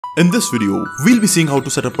In this video, we'll be seeing how to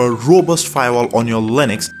set up a robust firewall on your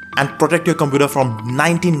Linux and protect your computer from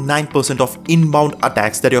 99% of inbound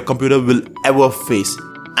attacks that your computer will ever face,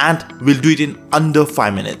 and we'll do it in under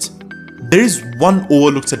 5 minutes. There is one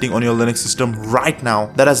overlooked setting on your Linux system right now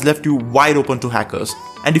that has left you wide open to hackers,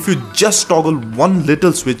 and if you just toggle one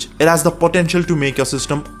little switch, it has the potential to make your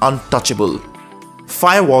system untouchable.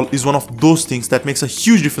 Firewall is one of those things that makes a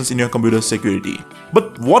huge difference in your computer's security.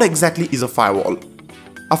 But what exactly is a firewall?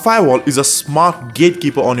 A firewall is a smart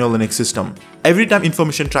gatekeeper on your Linux system. Every time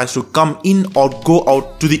information tries to come in or go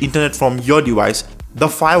out to the internet from your device, the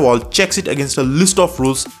firewall checks it against a list of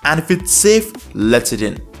rules, and if it's safe, lets it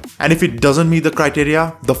in. And if it doesn't meet the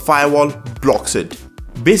criteria, the firewall blocks it.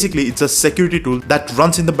 Basically, it's a security tool that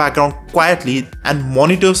runs in the background quietly and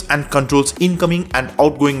monitors and controls incoming and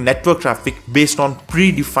outgoing network traffic based on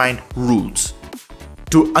predefined rules.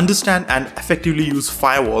 To understand and effectively use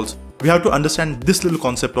firewalls, we have to understand this little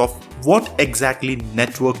concept of what exactly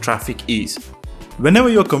network traffic is. Whenever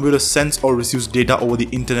your computer sends or receives data over the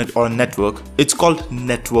internet or a network, it's called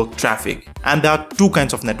network traffic. And there are two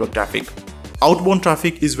kinds of network traffic. Outbound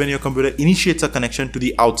traffic is when your computer initiates a connection to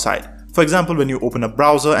the outside. For example, when you open a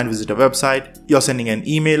browser and visit a website, you're sending an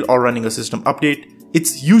email or running a system update,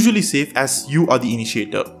 it's usually safe as you are the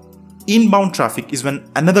initiator. Inbound traffic is when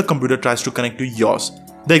another computer tries to connect to yours.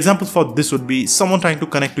 The examples for this would be someone trying to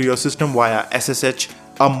connect to your system via SSH,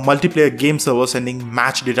 a multiplayer game server sending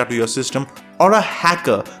match data to your system, or a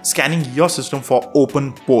hacker scanning your system for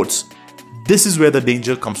open ports. This is where the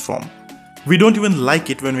danger comes from. We don't even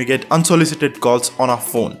like it when we get unsolicited calls on our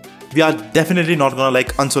phone. We are definitely not gonna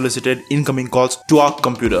like unsolicited incoming calls to our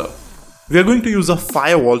computer. We are going to use a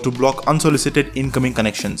firewall to block unsolicited incoming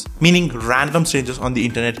connections, meaning random strangers on the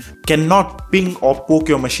internet cannot ping or poke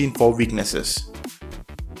your machine for weaknesses.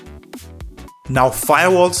 Now,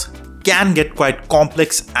 firewalls can get quite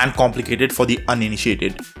complex and complicated for the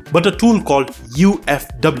uninitiated, but a tool called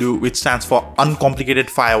UFW, which stands for Uncomplicated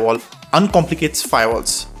Firewall, uncomplicates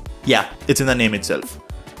firewalls. Yeah, it's in the name itself.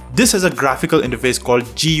 This has a graphical interface called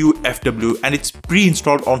GUFW, and it's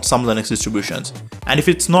pre-installed on some Linux distributions. And if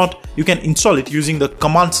it's not, you can install it using the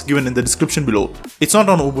commands given in the description below. It's not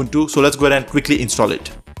on Ubuntu, so let's go ahead and quickly install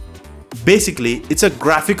it. Basically, it's a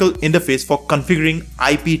graphical interface for configuring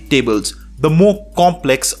IP tables, the more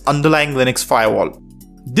complex underlying Linux firewall.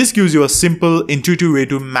 This gives you a simple, intuitive way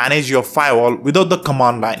to manage your firewall without the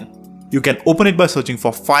command line. You can open it by searching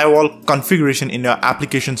for firewall configuration in your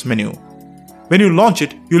applications menu. When you launch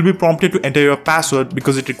it, you'll be prompted to enter your password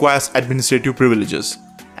because it requires administrative privileges.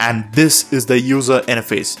 And this is the user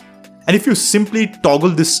interface. And if you simply toggle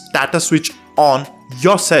this status switch on,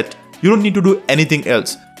 you're set. You don't need to do anything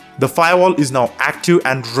else. The firewall is now active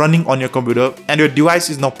and running on your computer, and your device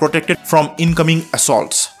is now protected from incoming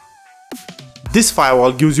assaults. This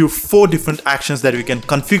firewall gives you 4 different actions that you can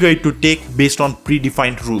configure it to take based on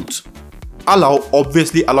predefined rules. Allow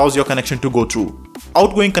obviously allows your connection to go through.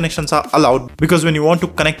 Outgoing connections are allowed because when you want to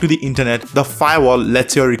connect to the internet, the firewall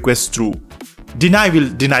lets your request through. Deny will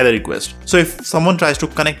deny the request. So if someone tries to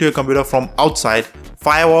connect to your computer from outside,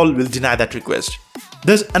 firewall will deny that request.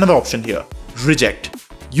 There's another option here, reject.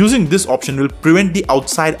 Using this option will prevent the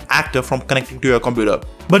outside actor from connecting to your computer,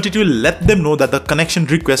 but it will let them know that the connection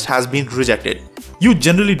request has been rejected. You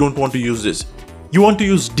generally don't want to use this. You want to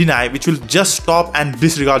use deny, which will just stop and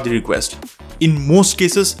disregard the request. In most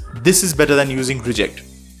cases, this is better than using reject.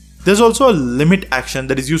 There's also a limit action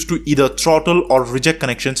that is used to either throttle or reject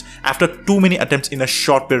connections after too many attempts in a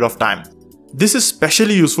short period of time. This is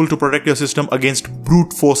especially useful to protect your system against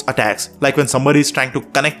brute force attacks, like when somebody is trying to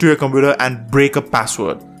connect to your computer and break a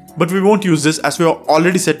password. But we won't use this as we have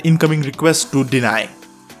already set incoming requests to deny.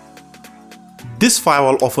 This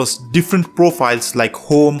firewall offers different profiles like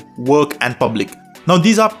home, work, and public. Now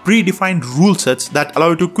these are predefined rule sets that allow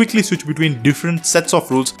you to quickly switch between different sets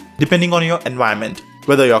of rules depending on your environment,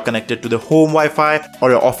 whether you're connected to the home Wi-Fi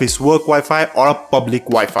or your office work Wi-Fi or a public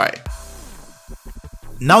Wi-Fi.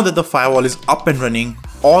 Now that the firewall is up and running,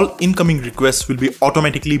 all incoming requests will be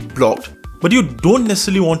automatically blocked. But you don't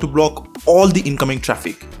necessarily want to block all the incoming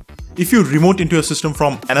traffic. If you remote into your system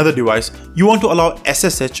from another device, you want to allow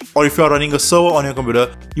SSH, or if you are running a server on your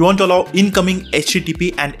computer, you want to allow incoming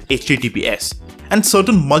HTTP and HTTPS. And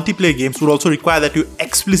certain multiplayer games would also require that you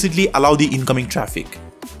explicitly allow the incoming traffic.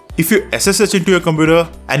 If you SSH into your computer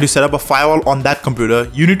and you set up a firewall on that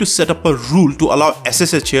computer, you need to set up a rule to allow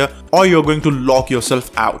SSH here, or you're going to lock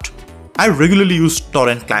yourself out. I regularly use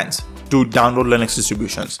torrent clients to download Linux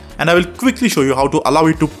distributions, and I will quickly show you how to allow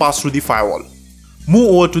it to pass through the firewall. Move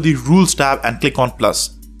over to the Rules tab and click on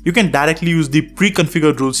plus. You can directly use the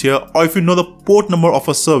pre-configured rules here, or if you know the port number of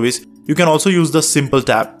a service, you can also use the Simple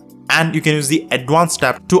tab. and you can use the advanced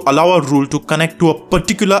tab to allow a rule to connect to a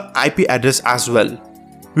particular IP address as well.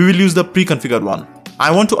 We will use the pre-configured one. I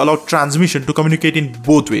want to allow transmission to communicate in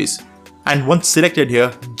both ways, and once selected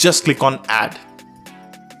here, just click on add.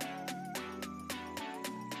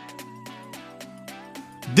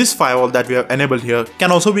 This firewall that we have enabled here can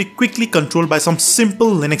also be quickly controlled by some simple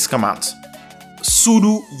Linux commands.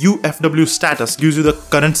 Sudo UFW status gives you the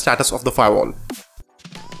current status of the firewall.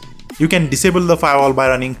 You can disable the firewall by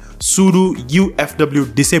running sudo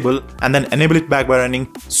UFW disable and then enable it back by running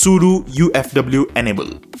sudo UFW enable.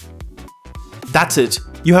 That's it.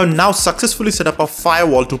 You have now successfully set up a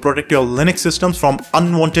firewall to protect your Linux systems from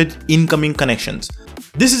unwanted incoming connections.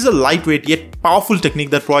 This is a lightweight yet powerful technique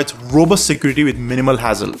that provides robust security with minimal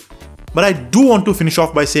hassle. But I do want to finish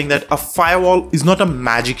off by saying that a firewall is not a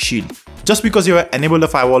magic shield. Just because you have enabled a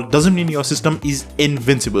firewall doesn't mean your system is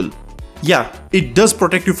invincible. Yeah, it does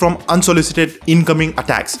protect you from unsolicited incoming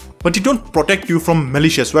attacks, but it don't protect you from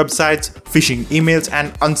malicious websites, phishing emails,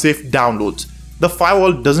 and unsafe downloads. The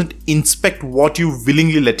firewall doesn't inspect what you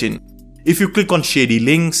willingly let in. If you click on shady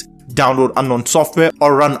links, download unknown software,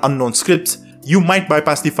 or run unknown scripts, you might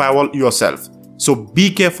bypass the firewall yourself. So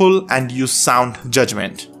be careful and use sound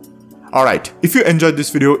judgment. Alright, if you enjoyed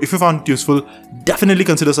this video, if you found it useful, definitely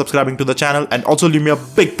consider subscribing to the channel and also leave me a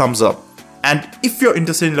big thumbs up. And if you're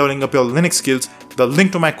interested in leveling up your Linux skills, the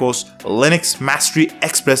link to my course, Linux Mastery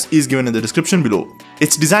Express, is given in the description below.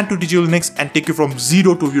 It's designed to teach you Linux and take you from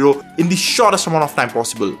zero to hero in the shortest amount of time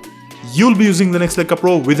possible. You'll be using Linux like a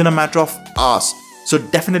pro within a matter of hours, so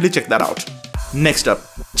definitely check that out. Next up,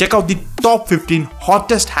 check out the top 15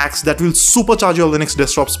 hottest hacks that will supercharge your Linux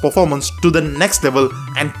desktop's performance to the next level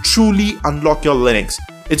and truly unlock your Linux.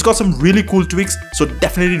 It's got some really cool tweaks, so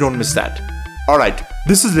definitely don't miss that. Alright,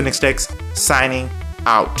 this is Linux Techs signing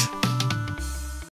out.